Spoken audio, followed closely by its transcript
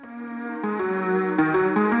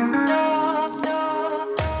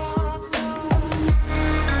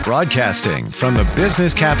Broadcasting from the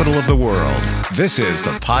business capital of the world, this is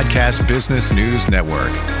the Podcast Business News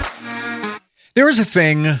Network. There is a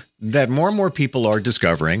thing that more and more people are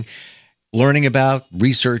discovering, learning about,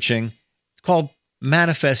 researching. It's called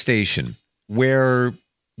manifestation, where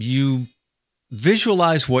you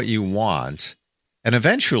visualize what you want and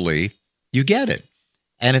eventually you get it.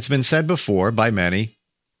 And it's been said before by many,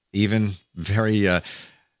 even very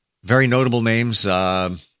notable names.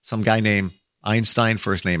 Some guy named Einstein,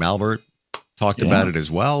 first name Albert, talked about it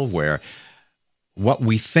as well, where what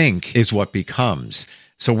we think is what becomes.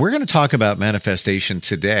 So we're going to talk about manifestation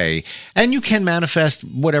today, and you can manifest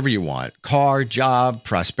whatever you want: car, job,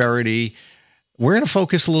 prosperity. We're going to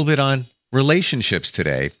focus a little bit on relationships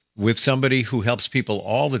today with somebody who helps people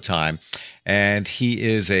all the time. And he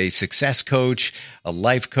is a success coach, a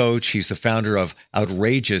life coach. He's the founder of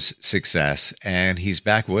Outrageous Success, and he's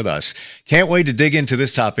back with us. Can't wait to dig into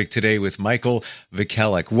this topic today with Michael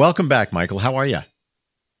Vukelic. Welcome back, Michael. How are you?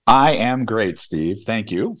 I am great, Steve. Thank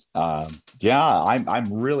you. I'm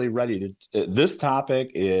really ready to. This topic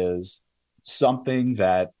is something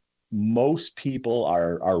that most people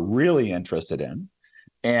are really interested in,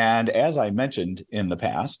 and as I mentioned in the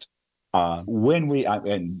past,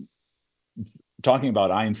 talking about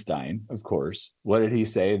Einstein, of course, what did he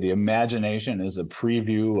say? The imagination is a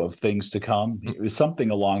preview of things to come. It was something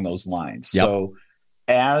along those lines. Yep. So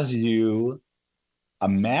as you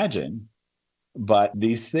imagine, but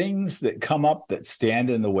these things that come up that stand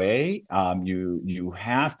in the way, you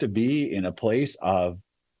have to be in a place of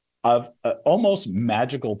almost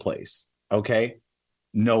magical place, okay?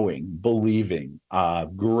 Knowing, believing,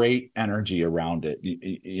 great energy around it.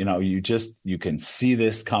 You can see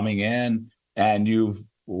this coming in, and you've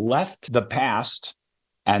left the past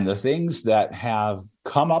and the things that have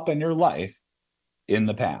come up in your life in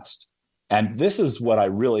the past. And this is what I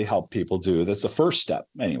really help people do. That's the first step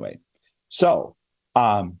anyway. So,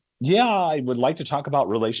 I would like to talk about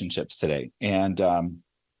relationships today and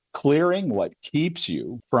clearing what keeps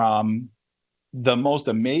you from the most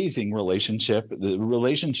amazing relationship, the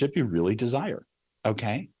relationship you really desire.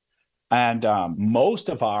 Okay. And most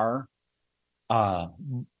of our,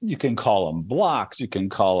 you can call them blocks, you can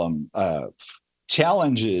call them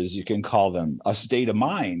challenges, you can call them a state of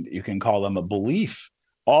mind, you can call them a belief.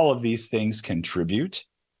 All of these things contribute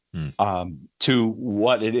to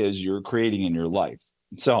what it is you're creating in your life.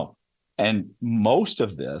 So, and most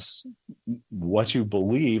of this, what you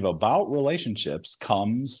believe about relationships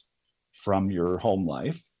comes from your home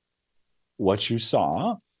life, what you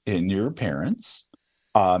saw in your parents.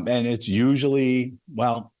 And it's usually,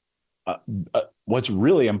 what's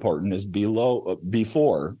really important is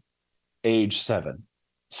before age 7.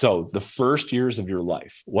 So the first years of your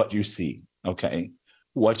life, what you see, okay,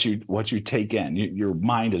 what you take in, your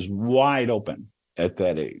mind is wide open at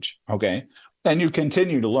that age, okay? And you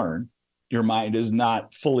continue to learn. Your mind is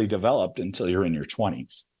not fully developed until you're in your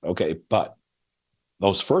 20s, okay? But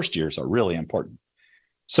those first years are really important.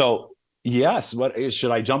 So, yes, should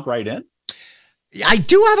I jump right in? I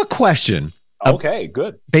do have a question. Okay,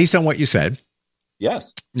 good. Based on what you said.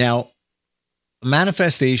 Yes. Now,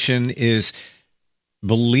 manifestation is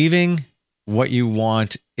believing what you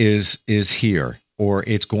want is here, or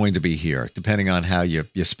it's going to be here, depending on how you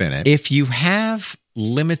spin it. If you have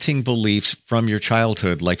limiting beliefs from your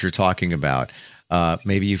childhood, like you're talking about,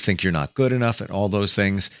 maybe you think you're not good enough and all those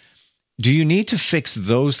things, do you need to fix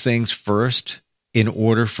those things first in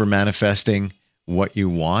order for manifesting what you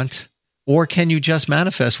want? Or can you just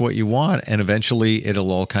manifest what you want and eventually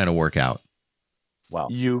it'll all kind of work out? Well,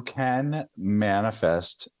 you can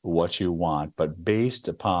manifest what you want, but based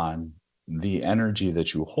upon the energy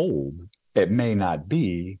that you hold, it may not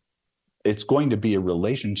be. It's going to be a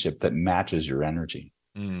relationship that matches your energy.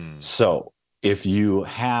 So if you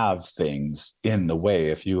have things in the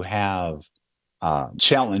way, if you have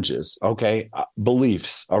challenges, okay,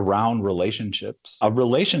 beliefs around relationships. A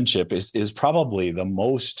relationship is probably the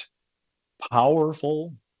most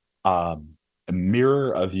powerful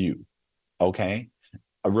mirror of you, okay?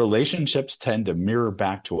 Relationships tend to mirror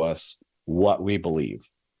back to us what we believe.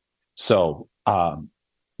 So,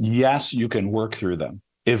 yes, you can work through them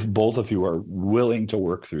if both of you are willing to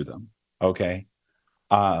work through them, okay?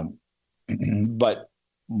 But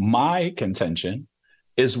my contention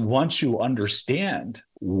is once you understand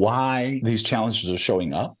why these challenges are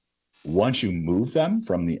showing up, once you move them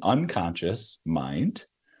from the unconscious mind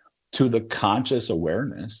to the conscious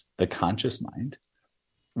awareness, the conscious mind,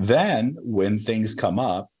 then when things come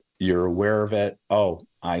up, you're aware of it. Oh,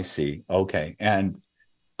 I see. Okay. And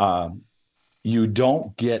you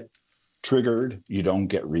don't get triggered. You don't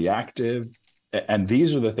get reactive. And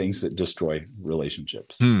these are the things that destroy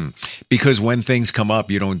relationships. Because when things come up,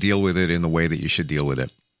 you don't deal with it in the way that you should deal with it.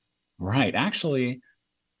 Right. Actually,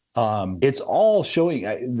 it's all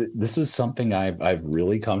showing. This is something I've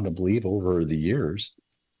really come to believe over the years.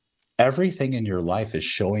 Everything in your life is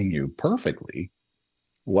showing you perfectly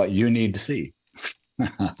what you need to see.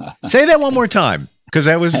 Say that one more time, because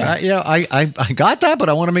that was, I got that, but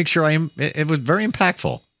I want to make sure it was very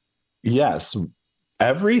impactful. Yes.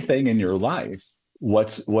 Everything in your life,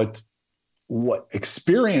 what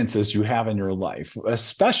experiences you have in your life,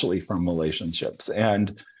 especially from relationships.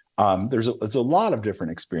 And there's a lot of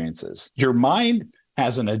different experiences. Your mind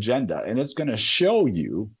has an agenda, and it's going to show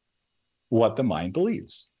you what the mind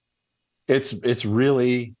believes. It's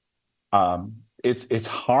really, it's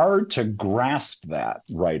hard to grasp that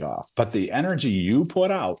right off, but the energy you put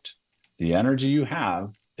out, the energy you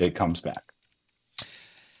have, it comes back.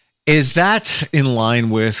 Is that in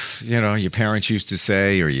line with, your parents used to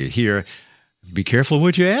say, or you hear, be careful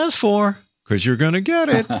what you ask for, because you're going to get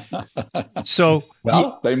it. So,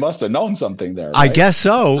 they must have known something there. I right? guess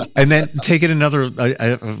so. And then take it another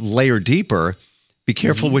a layer deper. Be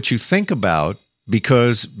careful what you think about,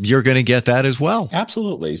 because you're going to get that as well.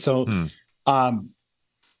 Absolutely. So,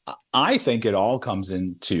 I think it all comes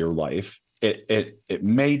into your life. It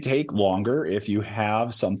may take longer if you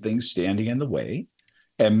have something standing in the way,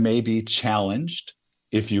 and may be challenged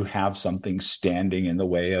if you have something standing in the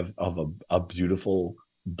way of a beautiful,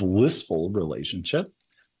 blissful relationship.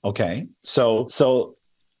 Okay. So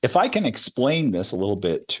if I can explain this a little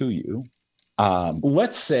bit to you,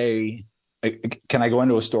 let's say, can I go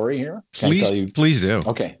into a story here? Please do.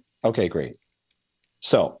 Okay, great.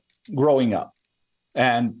 So growing up,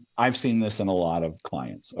 and I've seen this in a lot of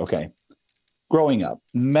clients. Okay. Growing up,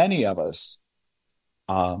 many of us,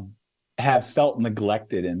 have felt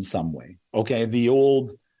neglected in some way. Okay. The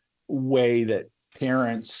old way that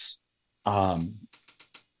parents,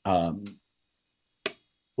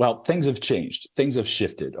 things have changed. Things have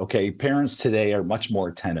shifted. Okay. Parents today are much more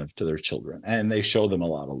attentive to their children, and they show them a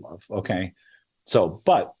lot of love. Okay. So,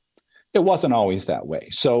 but it wasn't always that way.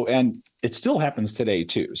 So, and it still happens today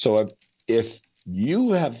too. So if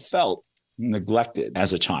you have felt neglected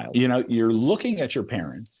as a child, you're looking at your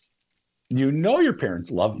parents, your parents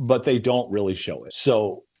love, but they don't really show it.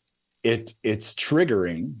 So it's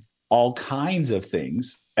triggering all kinds of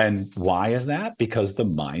things. And why is that? Because the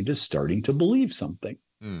mind is starting to believe something.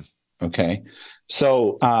 Okay.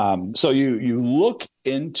 So, you look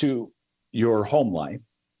into your home life,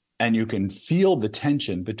 and you can feel the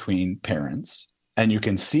tension between parents, and you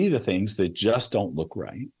can see the things that just don't look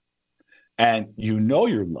right. And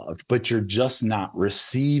you're loved, but you're just not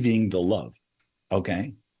receiving the love.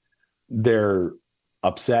 Okay. They're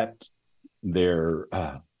upset. They're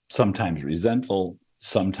sometimes resentful,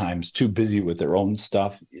 sometimes too busy with their own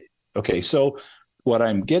stuff. Okay, so what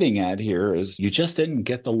I'm getting at here is you just didn't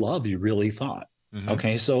get the love you really thought.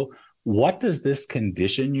 Okay, so what does this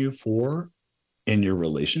condition you for in your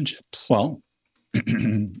relationships? Well,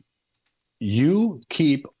 you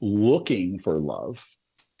keep looking for love.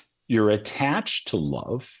 You're attached to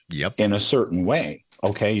love in a certain way.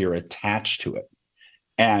 Okay, you're attached to it.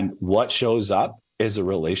 And what shows up is a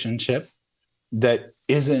relationship that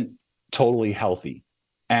isn't totally healthy.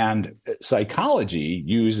 And psychology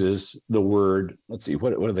uses the word, let's see,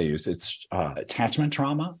 what do they use? It's attachment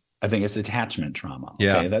trauma. I think it's attachment trauma. Okay?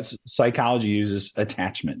 Yeah. That's psychology uses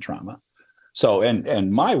attachment trauma. So,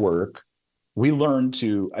 and my work, we learn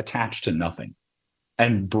to attach to nothing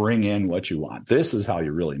and bring in what you want. This is how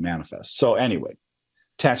you really manifest. So anyway,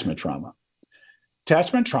 attachment trauma.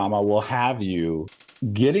 Attachment trauma will have you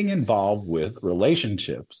getting involved with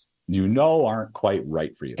relationships aren't quite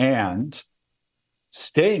right for you, and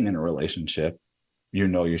staying in a relationship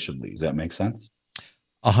you should leave. Does that make sense?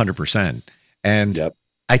 100%. And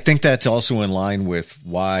I think that's also in line with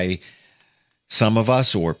why some of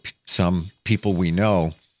us, or some people we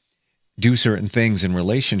know, do certain things in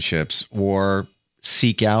relationships or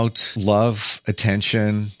seek out love,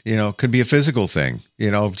 attention. Could be a physical thing,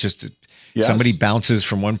 just somebody bounces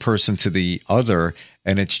from one person to the other,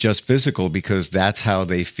 and it's just physical because that's how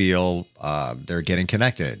they feel they're getting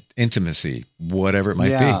connected, intimacy, whatever it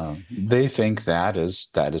might be. They think that is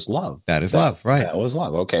love. That is love, right? That was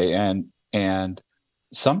love. Okay. And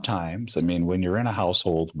sometimes, when you're in a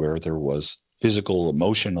household where there was physical,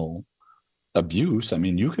 emotional abuse,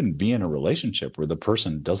 you can be in a relationship where the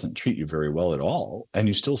person doesn't treat you very well at all, and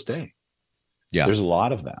you still stay. Yeah. There's a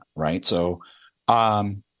lot of that, right? So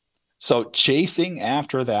chasing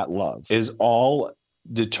after that love is all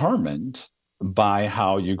determined by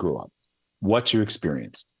how you grew up, what you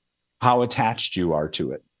experienced, how attached you are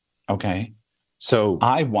to it. Okay. So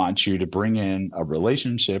I want you to bring in a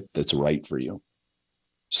relationship that's right for you.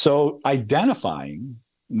 So identifying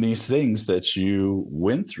these things that you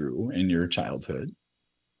went through in your childhood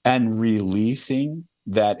and releasing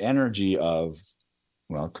that energy of,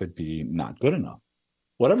 well, it could be not good enough.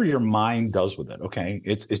 Whatever your mind does with it, okay?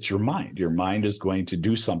 It's your mind. Your mind is going to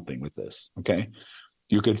do something with this, okay?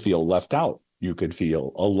 You could feel left out. You could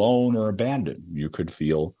feel alone or abandoned. You could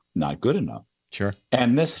feel not good enough. Sure.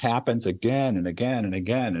 And this happens again and again and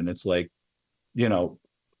again. And it's like,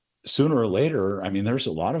 sooner or later, I mean, there's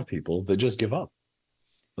a lot of people that just give up.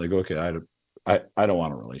 Like, okay, I don't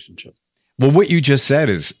want a relationship. Well, what you just said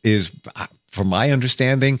is from my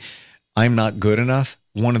understanding, I'm not good enough.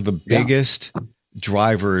 One of the biggest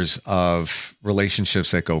drivers of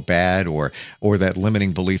relationships that go bad, or that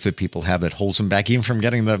limiting belief that people have that holds them back even from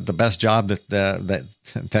getting the best job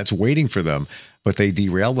that's waiting for them, but they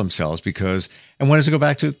derail themselves because, and when does it go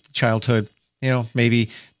back to childhood? Maybe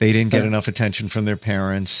they didn't get enough attention from their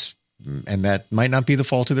parents, and that might not be the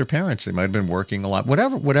fault of their parents. They might have been working a lot,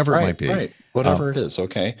 whatever it might be. Right. Whatever it is.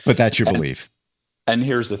 Okay. But that's your belief. And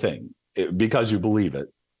here's the thing, because you believe it,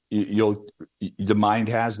 the mind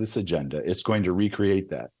has this agenda. It's going to recreate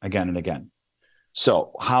that again and again.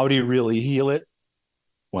 So how do you really heal it?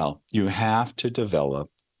 Well, you have to develop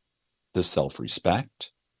the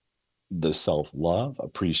self-respect, the self-love,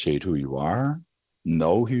 appreciate who you are,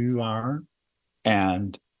 know who you are,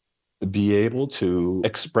 and be able to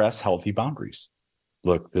express healthy boundaries.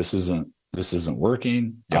 Look, this isn't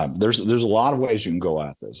working. Yeah. There's a lot of ways you can go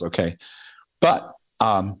at this. Okay. But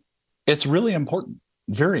it's really important,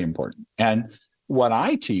 very important. And what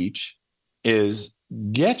I teach is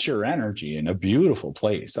get your energy in a beautiful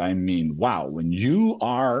place. I mean, wow, when you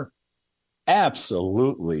are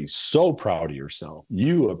absolutely so proud of yourself,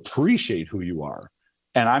 you appreciate who you are.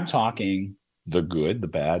 And I'm talking the good, the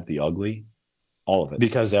bad, the ugly, all of it,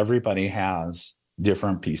 because everybody has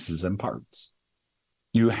different pieces and parts.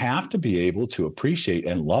 You have to be able to appreciate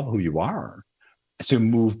and love who you are to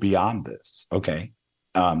move beyond this. Okay.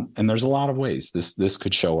 And there's a lot of ways this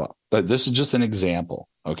could show up, but this is just an example.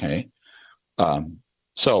 Okay.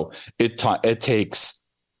 So it takes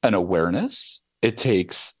an awareness. It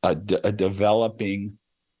takes a developing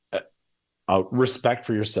respect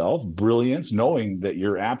for yourself, brilliance, knowing that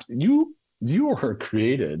you are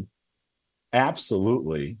created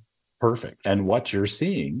absolutely perfect. And what you're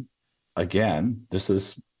seeing, again, this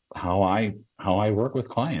is how I work with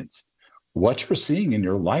clients. What you're seeing in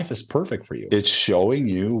your life is perfect for you. It's showing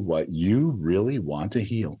you what you really want to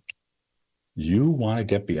heal. You want to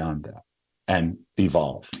get beyond that and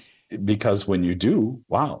evolve. Because when you do,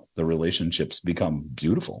 wow, the relationships become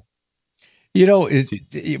beautiful.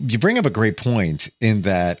 You bring up a great point in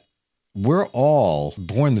that we're all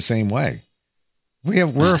born the same way.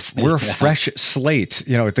 We're a fresh slate,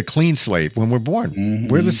 it's a clean slate when we're born. Mm-hmm.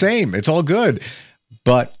 We're the same. It's all good.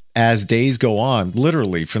 But as days go on,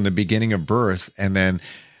 literally from the beginning of birth, and then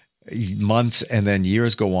months and then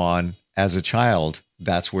years go on as a child,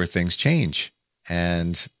 that's where things change.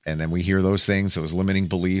 And then we hear those things, those limiting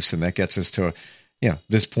beliefs, and that gets us to,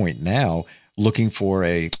 this point now, looking for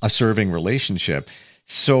a serving relationship.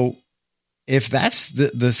 So if that's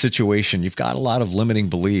the situation, you've got a lot of limiting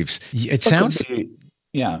beliefs. It sounds...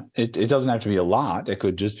 It doesn't have to be a lot. It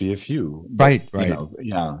could just be a few. Right. Yeah.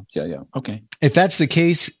 Okay. If that's the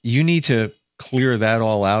case, you need to clear that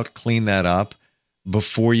all out, clean that up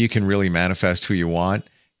before you can really manifest who you want.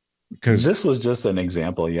 Because this was just an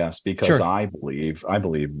example, yes, because sure. I believe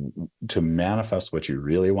to manifest what you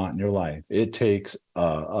really want in your life, it takes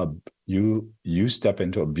you step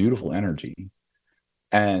into a beautiful energy.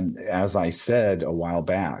 And as I said a while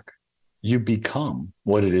back, you become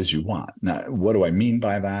what it is you want. Now, what do I mean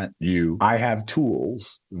by that? I have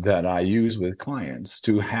tools that I use with clients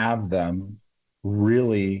to have them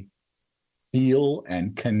really feel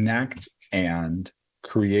and connect and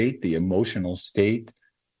create the emotional state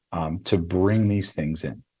to bring these things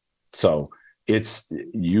in. So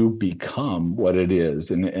you become what it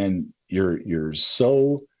is, and you're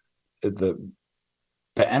so the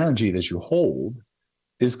energy that you hold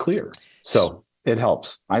is clear. So it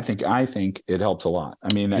helps. I think it helps a lot.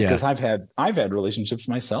 I mean, because I've had relationships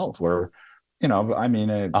myself where, I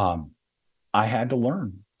had to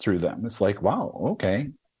learn through them. It's like, wow, okay,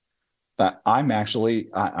 that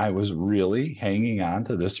I was really hanging on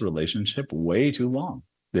to this relationship way too long.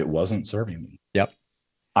 It wasn't serving me. Yep.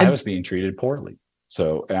 I was being treated poorly.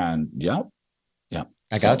 So, I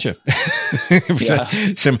got you.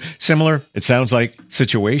 Similar, it sounds like,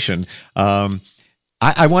 situation.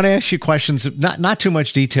 I want to ask you questions, not too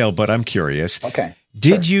much detail, but I'm curious. Okay.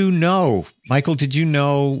 Did you know Michael, did you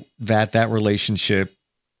know that relationship,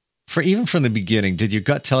 even from the beginning, did your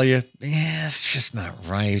gut tell you, yeah, it's just not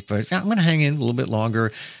right, but I'm going to hang in a little bit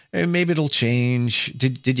longer and maybe it'll change?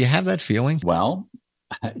 Did you have that feeling? Well,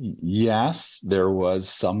 yes, there was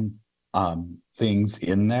some things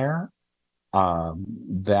in there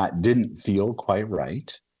that didn't feel quite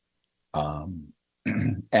right.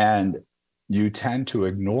 And you tend to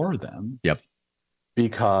ignore them. Yep.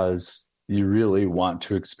 Because you really want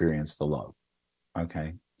to experience the love.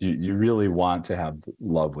 Okay. You really want to have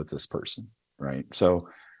love with this person. Right. So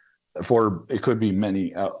it could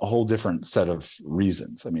be a whole different set of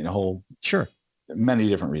reasons. I mean, many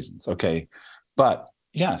different reasons. Okay. But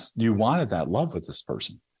yes, you wanted that love with this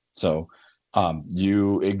person. So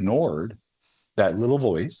you ignored that little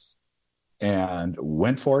voice and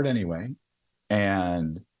went for it anyway.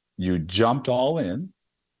 And you jumped all in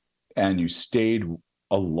and you stayed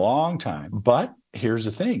a long time. But here's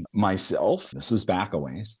the thing, this is back a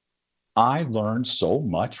ways. I learned so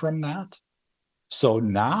much from that. So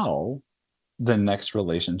now the next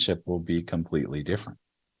relationship will be completely different.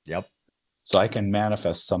 Yep. So I can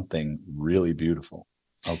manifest something really beautiful.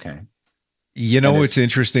 Okay. It's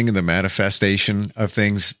interesting in the manifestation of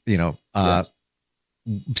things, Yes.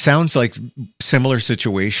 Sounds like similar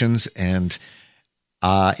situations. And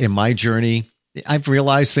in my journey, I've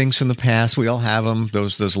realized things from the past. We all have them,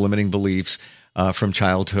 those limiting beliefs from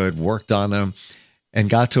childhood, worked on them, and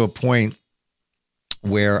got to a point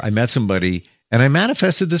where I met somebody and I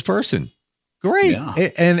manifested this person. Great. Yeah.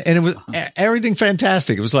 And it was everything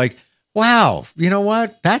fantastic. It was like, wow, you know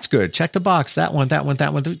what? That's good. Check the box. That one.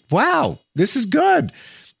 Wow, this is good.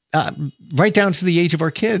 Right down to the age of our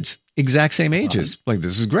kids, exact same ages. Like,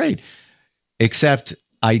 this is great. Except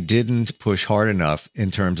I didn't push hard enough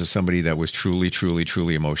in terms of somebody that was truly, truly,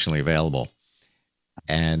 truly emotionally available.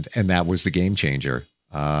 And that was the game changer.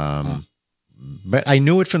 But I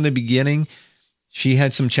knew it from the beginning. She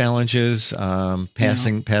had some challenges,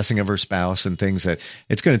 passing of her spouse and things that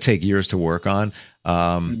it's going to take years to work on.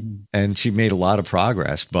 And she made a lot of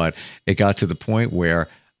progress, but it got to the point where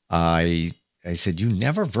I said, you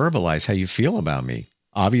never verbalize how you feel about me.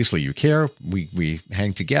 Obviously you care. We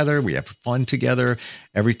hang together. We have fun together.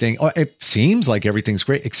 Everything. It seems like everything's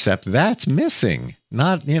great, except that's missing.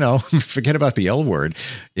 Not, forget about the L word,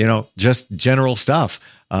 just general stuff.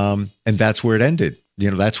 And that's where it ended.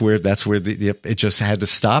 That's where it just had to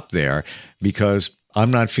stop there because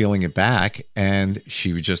I'm not feeling it back and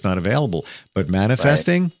she was just not available. But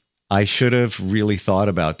manifesting, right. I should have really thought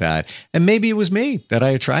about that. And maybe it was me that I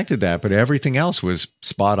attracted that, but everything else was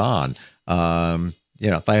spot on.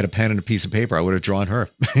 If I had a pen and a piece of paper, I would have drawn her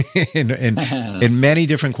in many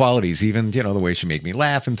different qualities, even, the way she made me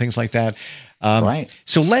laugh and things like that. Right.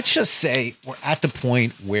 So let's just say we're at the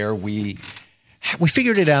point where we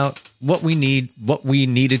figured it out, what we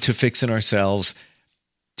needed to fix in ourselves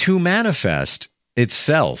to manifest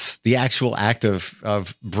itself, the actual act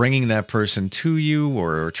of bringing that person to you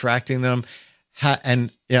or attracting them. I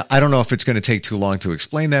don't know if it's going to take too long to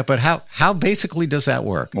explain that, but how basically does that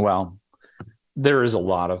work? Well, there is a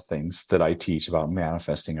lot of things that I teach about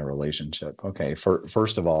manifesting a relationship. Okay.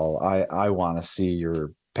 First of all, I want to see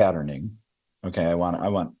your patterning. Okay. I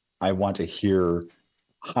want to hear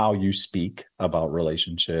how you speak about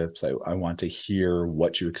relationships. I want to hear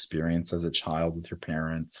what you experienced as a child with your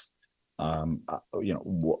parents.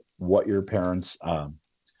 What your parents'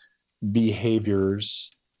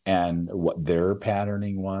 behaviors and what their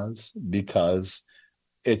patterning was, because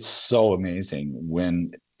it's so amazing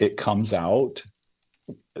when it comes out.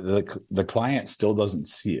 The client still doesn't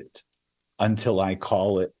see it until I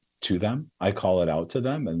call it to them. I call it out to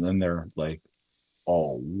them, and then they're like,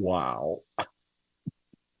 "Oh, wow."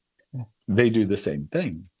 They do the same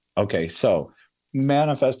thing. Okay, so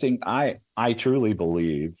manifesting, I truly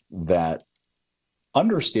believe that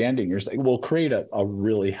understanding yourself will create a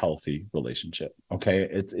really healthy relationship. Okay,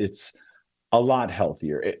 it's a lot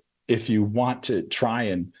healthier if you want to try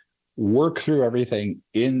and work through everything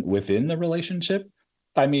within the relationship.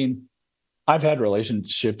 I mean, I've had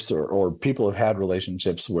relationships or people have had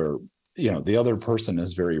relationships where the other person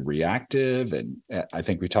is very reactive, and I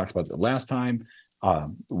think we talked about that last time.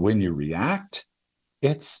 When you react,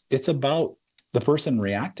 it's about the person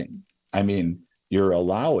reacting. I mean, you're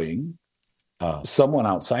allowing someone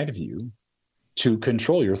outside of you to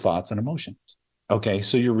control your thoughts and emotions. Okay,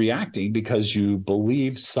 so you're reacting because you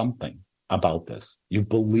believe something about this. You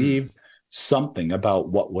believe something about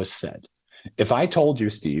what was said. If I told you,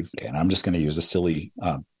 Steve, and I'm just going to use a silly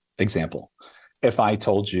example. If I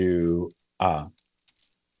told you,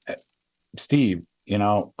 Steve,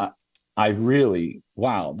 I really,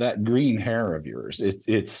 wow, that green hair of yours,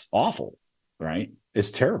 it's awful. right?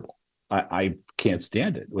 It's terrible. I can't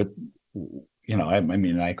stand it. I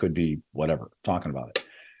mean, I could be whatever talking about it.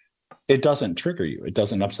 It doesn't trigger you. It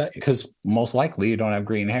doesn't upset you because most likely you don't have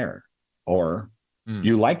green hair, or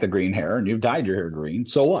you like the green hair and you've dyed your hair green.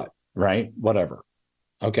 So what? Right? Whatever.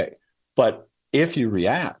 Okay. But if you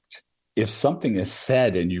react, if something is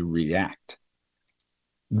said and you react,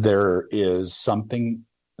 there is something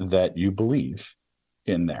that you believe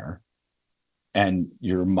in there, and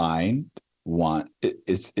your mind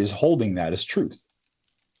is holding that as truth.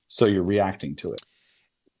 So you're reacting to it.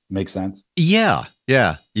 Make sense? Yeah.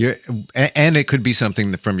 And it could be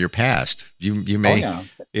something from your past. You may,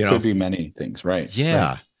 It could be many things, right?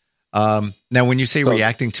 Yeah. Right. Now, when you say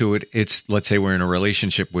reacting to it, it's, let's say we're in a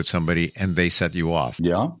relationship with somebody and they set you off.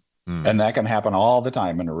 Yeah. And that can happen all the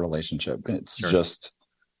time in a relationship. It's just,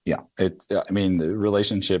 the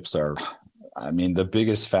relationships are, the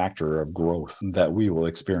biggest factor of growth that we will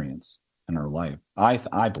experience in our life.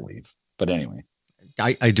 I believe, but anyway.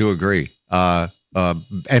 I do agree. But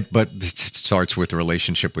it starts with the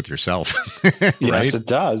relationship with yourself. Right? Yes, it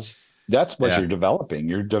does. That's what you're developing.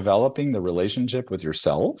 You're developing the relationship with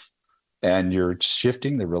yourself, and you're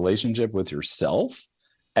shifting the relationship with yourself.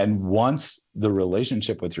 And once the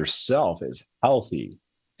relationship with yourself is healthy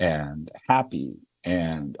and happy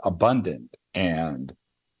and abundant, and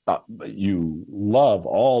you love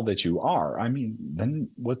all that you are, then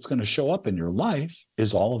what's going to show up in your life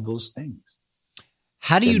is all of those things.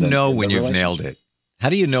 How do you know when you've nailed it? How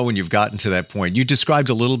do you know when you've gotten to that point? You described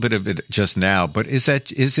a little bit of it just now, but is it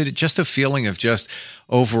just a feeling of just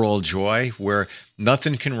overall joy where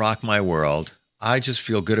nothing can rock my world? I just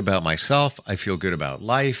feel good about myself. I feel good about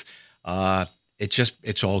life.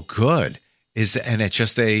 It's all good. It's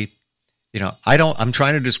just I'm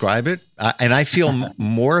trying to describe it. And I feel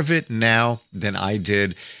more of it now than I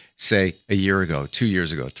did, say, a year ago, 2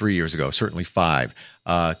 years ago, 3 years ago, certainly 5,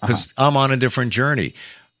 because I'm on a different journey.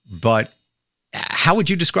 But how would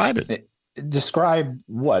you describe it? Describe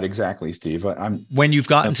what exactly, Steve? When you've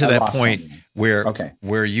gotten to that point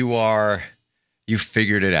where you've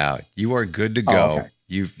figured it out, you are good to go. Okay.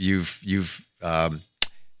 You've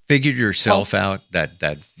figured yourself out,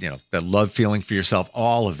 that love feeling for yourself,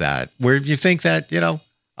 all of that, where you think that,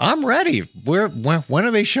 I'm ready. When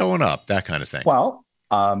are they showing up? That kind of thing. Well,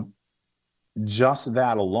 just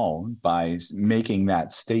that alone, by making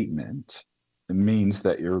that statement, means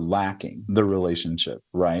that you're lacking the relationship,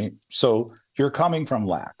 right? So you're coming from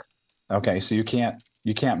lack. Okay. So you can't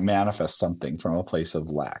manifest something from a place of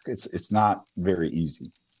lack. It's not very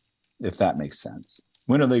easy, if that makes sense.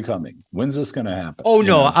 When are they coming? When's this going to happen? Oh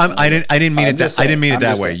no, I didn't mean it that. I didn't mean it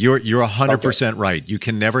that way. You're 100% right. You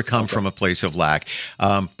can never come from a place of lack.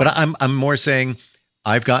 But I'm more saying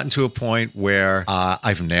I've gotten to a point where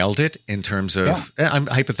I've nailed it in terms of, I'm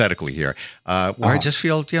hypothetically here, where I just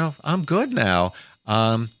feel, I'm good now.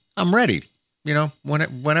 I'm ready,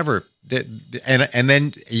 whenever. And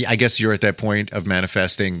then I guess you're at that point of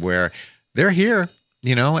manifesting where they're here,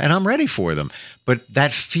 and I'm ready for them. But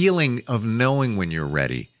that feeling of knowing when you're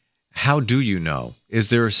ready, how do you know? Is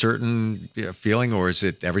there a certain feeling, or is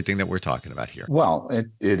it everything that we're talking about here? Well, it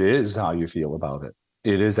is how you feel about it.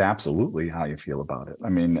 It is absolutely how you feel about it.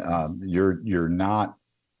 You're not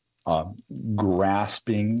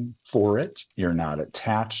grasping for it. You're not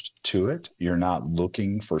attached to it. You're not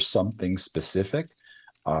looking for something specific.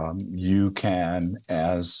 You can,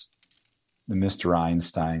 as Mr.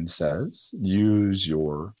 Einstein says, use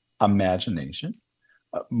your imagination,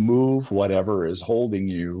 move whatever is holding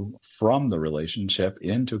you from the relationship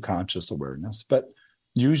into conscious awareness, but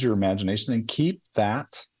use your imagination and keep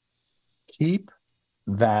that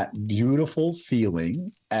beautiful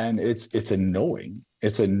feeling. And it's a knowing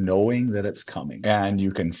that it's coming, and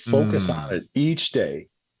you can focus on it each day.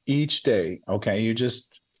 Okay.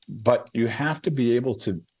 But you have to be able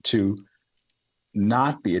to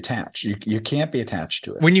not be attached. You can't be attached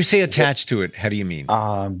to it. When you say attached to it, how do you mean?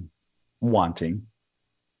 Wanting.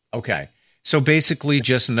 Okay. So basically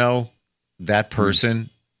just know that person,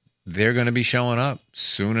 they're going to be showing up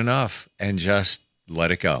soon enough, and just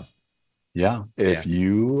let it go. Yeah. If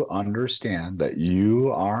you understand that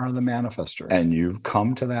you are the manifester, and you've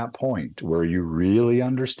come to that point where you really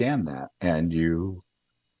understand that, and you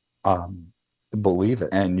believe it,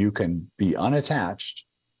 and you can be unattached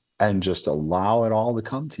and just allow it all to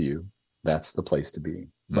come to you, that's the place to be.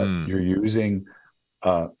 But you're using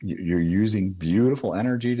beautiful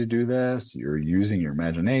energy to do this. You're using your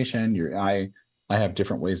imagination. I have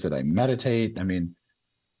different ways that I meditate.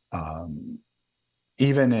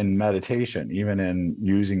 Even in meditation, even in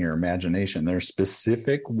using your imagination, there's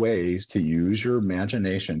specific ways to use your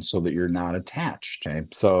imagination so that you're not attached. Okay?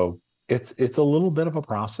 So it's a little bit of a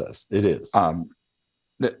process. It is.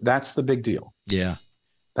 That's the big deal. Yeah.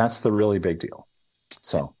 That's the really big deal.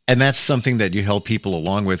 So, and that's something that you help people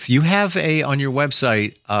along with. You have on your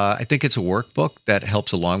website, I think it's a workbook that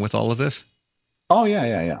helps along with all of this. Oh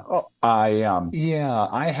yeah. Oh,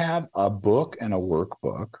 I have a book and a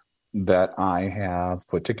workbook that I have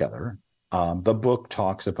put together. The book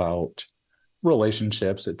talks about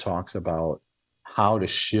relationships. It talks about how to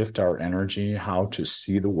shift our energy, how to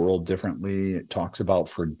see the world differently. It talks about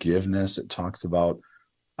forgiveness. It talks about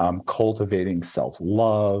cultivating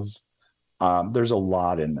self-love. There's a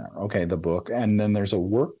lot in there. Okay, the book. And then there's a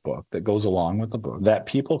workbook that goes along with the book that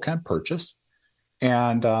people can purchase.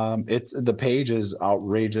 And the page is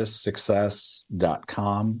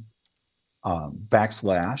outrageoussuccess.com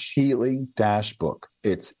 /healing-book.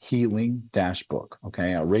 It's healing-book.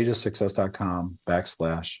 Okay, outrageoussuccess.com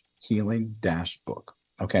 /healing-book.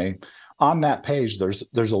 Okay, on that page,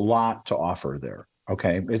 there's a lot to offer there.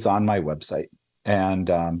 Okay, it's on my website, and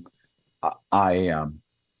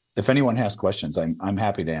if anyone has questions, I'm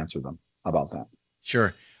happy to answer them about that.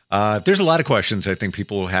 Sure. There's a lot of questions I think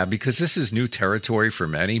people will have because this is new territory for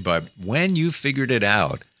many. But when you figured it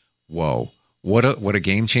out, whoa, what a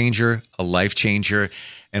game changer, a life changer.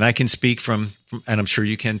 And I can speak from, and I'm sure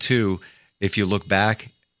you can too, if you look back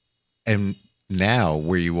and now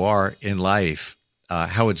where you are in life,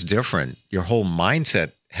 how it's different. Your whole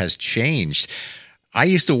mindset has changed. I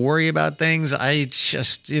used to worry about things. I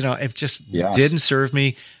just, it just didn't serve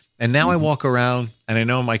me. And now I walk around, and I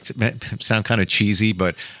know it might sound kind of cheesy,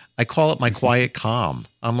 but I call it my quiet calm.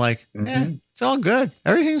 I'm like, it's all good.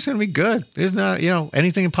 Everything's going to be good. There's not,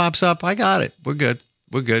 anything that pops up, I got it. We're good.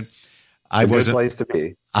 Good place to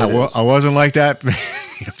be. I wasn't like that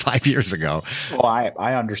 5 years ago. Well,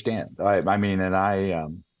 I understand. I mean, and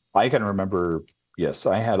I can remember, yes,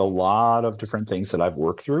 I had a lot of different things that I've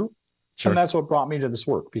worked through. Sure. And that's what brought me to this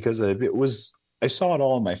work, because I saw it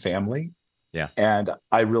all in my family. Yeah. And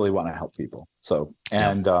I really want to help people. So,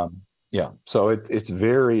 so it's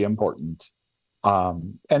very important.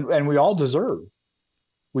 And we all deserve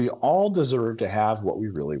to have what we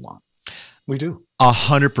really want. We do.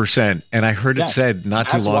 100%. And I heard it said not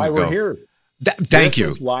too long ago. That's why we're here. Thank you.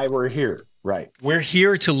 This is why we're here. Right. We're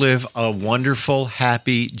here to live a wonderful,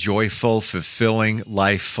 happy, joyful, fulfilling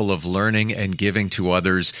life full of learning and giving to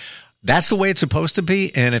others. That's the way it's supposed to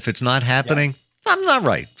be. And if it's not happening, something's not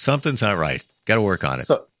right. Something's not right. Got to work on it.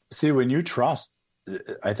 So, see, when you trust,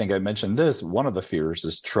 I think I mentioned this, one of the fears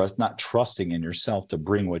is not trusting in yourself to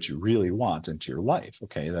bring what you really want into your life.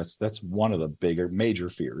 Okay. That's one of the major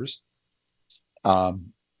fears.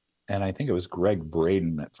 And I think it was Greg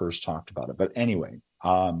Braden that first talked about it. But anyway,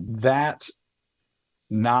 that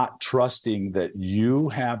not trusting that you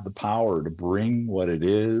have the power to bring what it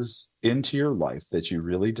is into your life that you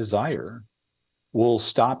really desire will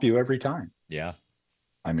stop you every time. Yeah.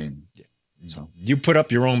 I mean, so you put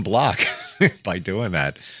up your own block by doing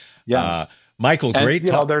that. Yes. Michael, great.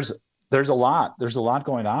 There's a lot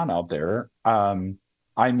going on out there.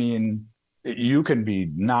 I mean, you can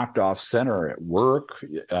be knocked off center at work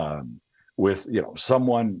with,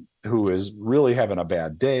 someone who is really having a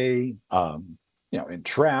bad day, in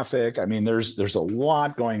traffic. I mean, there's a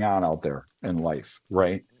lot going on out there in life.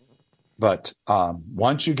 Right. But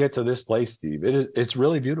once you get to this place, Steve, it's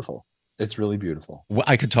really beautiful. It's really beautiful. Well,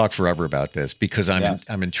 I could talk forever about this because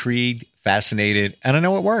I'm intrigued, fascinated, and I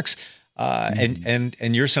know it works.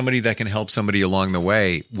 And you're somebody that can help somebody along the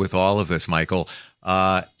way with all of this, Michael.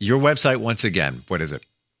 Your website, once again, what is it?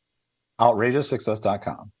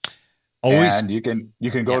 outrageoussuccess.com. Always. And you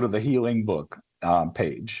can go to the Healing Book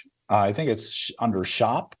page. I think it's under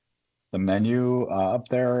shop. The menu up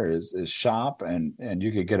there is shop, and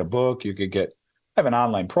you could get a book. You could I have an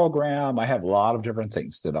online program. I have a lot of different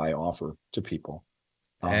things that I offer to people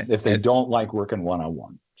if they don't like working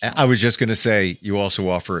one-on-one. So. I was just going to say, you also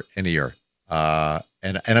offer an ear,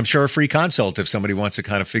 and I'm sure a free consult if somebody wants to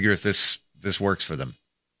kind of figure if this works for them.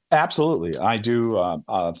 Absolutely. I do a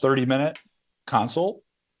 30-minute consult.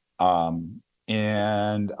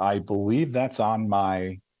 And I believe that's on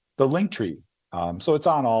the Linktree. So it's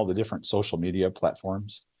on all the different social media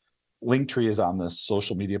platforms. Linktree is on the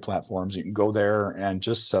social media platforms. You can go there and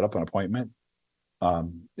just set up an appointment. I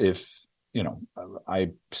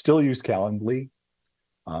still use Calendly,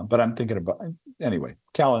 but I'm thinking about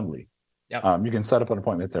Calendly. Yep. You can set up an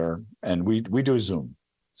appointment there, and we do Zoom,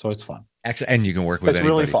 so it's fun. Excellent, and you can work with. It's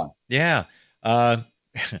anybody. Really fun. Yeah.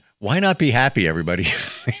 why not be happy, everybody?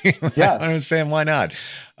 Yes. I don't understand why not.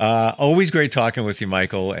 Always great talking with you,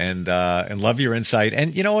 Michael, and love your insight.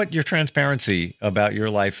 And you know what? Your transparency about your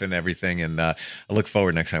life and everything. And I look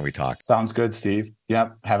forward next time we talk. Sounds good, Steve.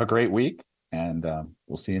 Yep. Have a great week, and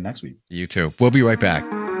we'll see you next week. You too. We'll be right back.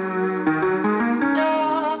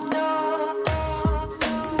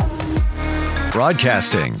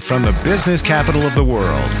 Broadcasting from the business capital of the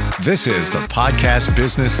world, this is the Podcast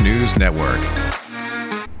Business News Network.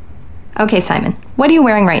 Okay, Simon, what are you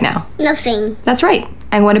wearing right now? Nothing. That's right.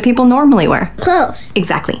 And what do people normally wear? Clothes.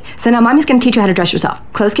 Exactly. So now Mommy's going to teach you how to dress yourself.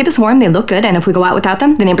 Clothes keep us warm, they look good, and if we go out without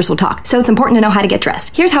them, the neighbors will talk. So it's important to know how to get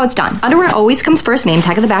dressed. Here's how it's done. Underwear always comes first, name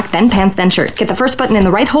tag at the back, then pants, then shirt. Get the first button in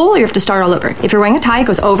the right hole, or you have to start all over. If you're wearing a tie, it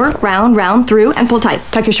goes over, round, through, and pull tight.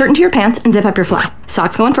 Tuck your shirt into your pants and zip up your fly.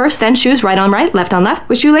 Socks going first, then shoes right on right, left on left.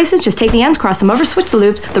 With shoelaces, just take the ends, cross them over, switch the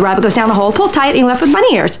loops. The rabbit goes down the hole, pull tight, and you're left with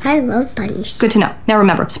bunny ears. I love bunnies. Good to know. Now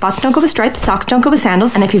remember, spots don't go with stripes, socks don't go with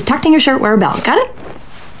sandals, and if you've tucked in your shirt, wear a belt. Got it?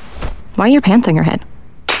 Why are your pants on your head?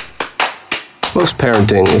 Most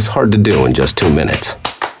parenting is hard to do in just 2 minutes.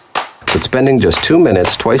 But spending just 2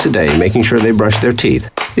 minutes twice a day making sure they brush their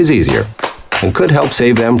teeth is easier and could help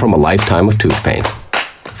save them from a lifetime of tooth pain.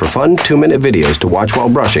 For fun 2-minute videos to watch while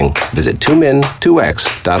brushing, visit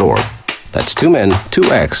 2min2x.org. That's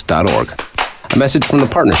 2min2x.org. A message from the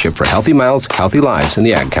Partnership for Healthy Mouths, Healthy Lives and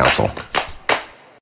the Ad Council.